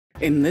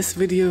In this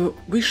video,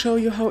 we show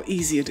you how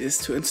easy it is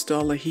to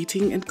install a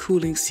heating and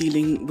cooling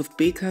ceiling with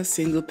BEKA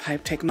single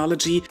pipe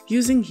technology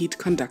using heat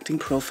conducting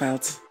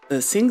profiles.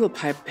 The single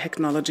pipe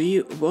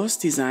technology was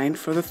designed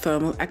for the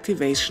thermal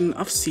activation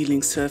of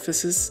ceiling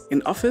surfaces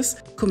in office,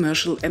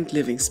 commercial and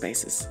living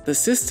spaces. The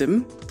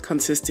system,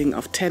 consisting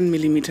of 10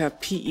 mm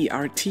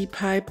PERT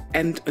pipe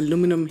and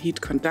aluminum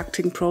heat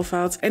conducting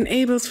profiles,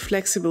 enables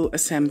flexible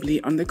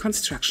assembly on the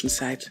construction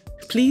site.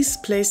 Please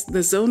place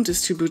the zone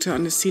distributor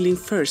on the ceiling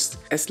first,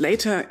 as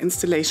later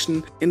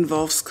installation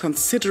involves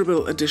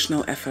considerable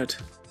additional effort.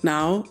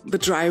 Now, the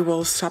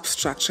drywall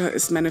substructure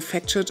is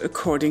manufactured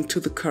according to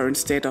the current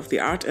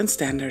state-of-the-art and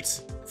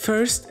standards.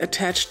 First,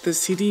 attach the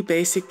CD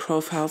basic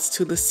profiles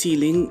to the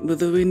ceiling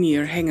with a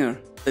veneer hanger.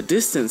 The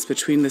distance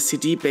between the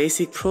CD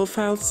basic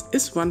profiles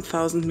is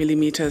 1000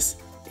 mm.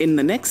 In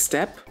the next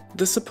step,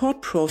 the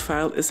support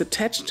profile is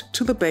attached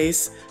to the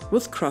base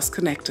with cross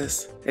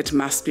connectors. It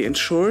must be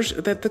ensured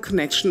that the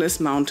connection is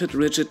mounted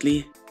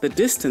rigidly. The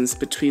distance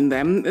between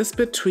them is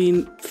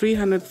between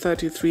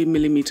 333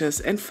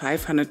 mm and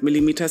 500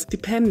 mm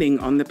depending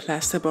on the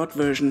plasterboard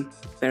version.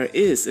 There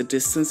is a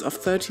distance of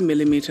 30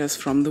 mm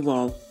from the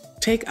wall.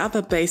 Take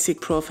other basic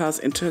profiles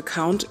into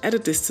account at a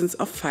distance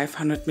of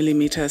 500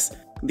 mm.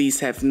 These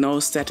have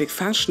no static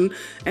function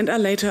and are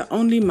later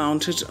only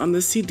mounted on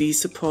the CD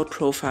support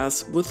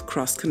profiles with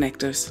cross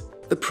connectors.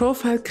 The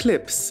profile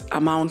clips are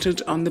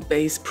mounted on the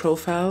base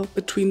profile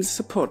between the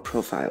support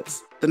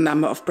profiles. The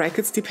number of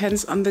brackets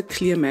depends on the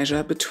clear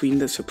measure between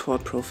the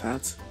support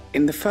profiles.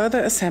 In the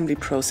further assembly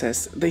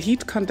process, the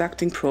heat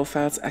conducting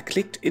profiles are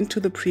clicked into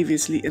the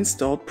previously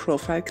installed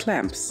profile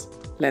clamps.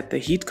 Let the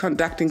heat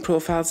conducting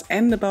profiles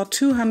end about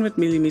 200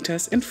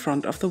 mm in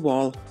front of the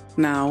wall.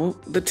 Now,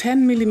 the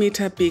 10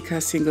 mm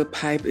BEKA single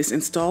pipe is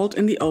installed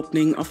in the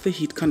opening of the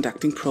heat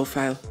conducting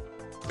profile.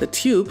 The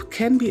tube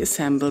can be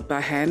assembled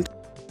by hand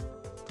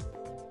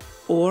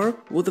or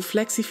with the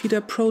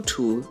FlexiFeeder Pro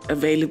tool,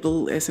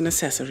 available as an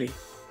accessory.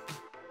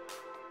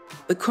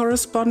 The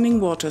corresponding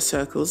water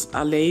circles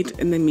are laid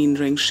in the mean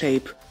ring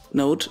shape.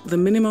 Note the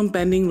minimum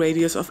bending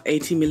radius of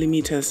 80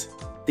 mm.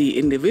 The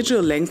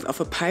individual length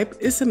of a pipe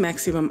is a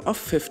maximum of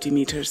 50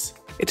 meters.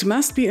 It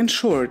must be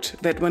ensured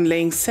that when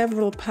laying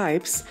several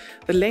pipes,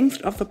 the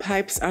length of the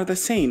pipes are the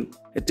same.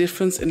 A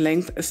difference in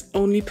length is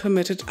only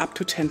permitted up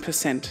to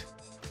 10%.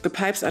 The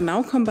pipes are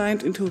now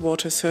combined into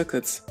water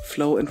circuits,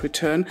 flow and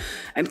return,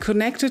 and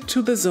connected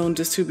to the zone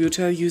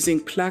distributor using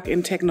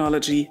plug-in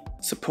technology.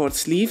 Support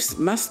sleeves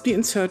must be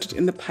inserted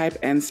in the pipe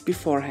ends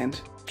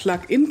beforehand.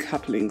 Plug-in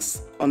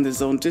couplings on the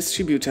zone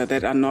distributor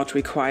that are not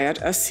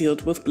required are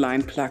sealed with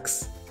blind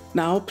plugs.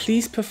 Now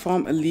please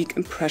perform a leak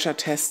and pressure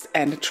test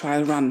and a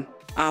trial run.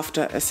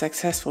 After a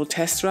successful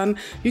test run,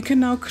 you can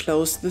now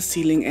close the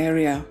ceiling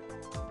area.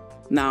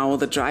 Now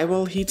the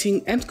drywall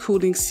heating and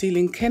cooling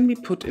ceiling can be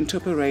put into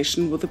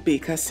operation with the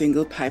BEKA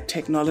single pipe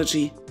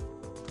technology.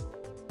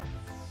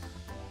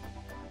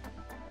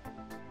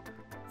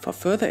 For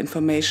further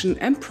information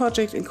and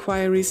project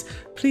inquiries,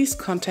 please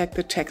contact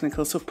the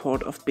technical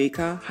support of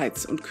BEKA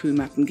Heiz- und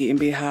Kühlmatten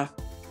GmbH.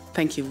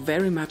 Thank you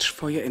very much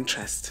for your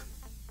interest.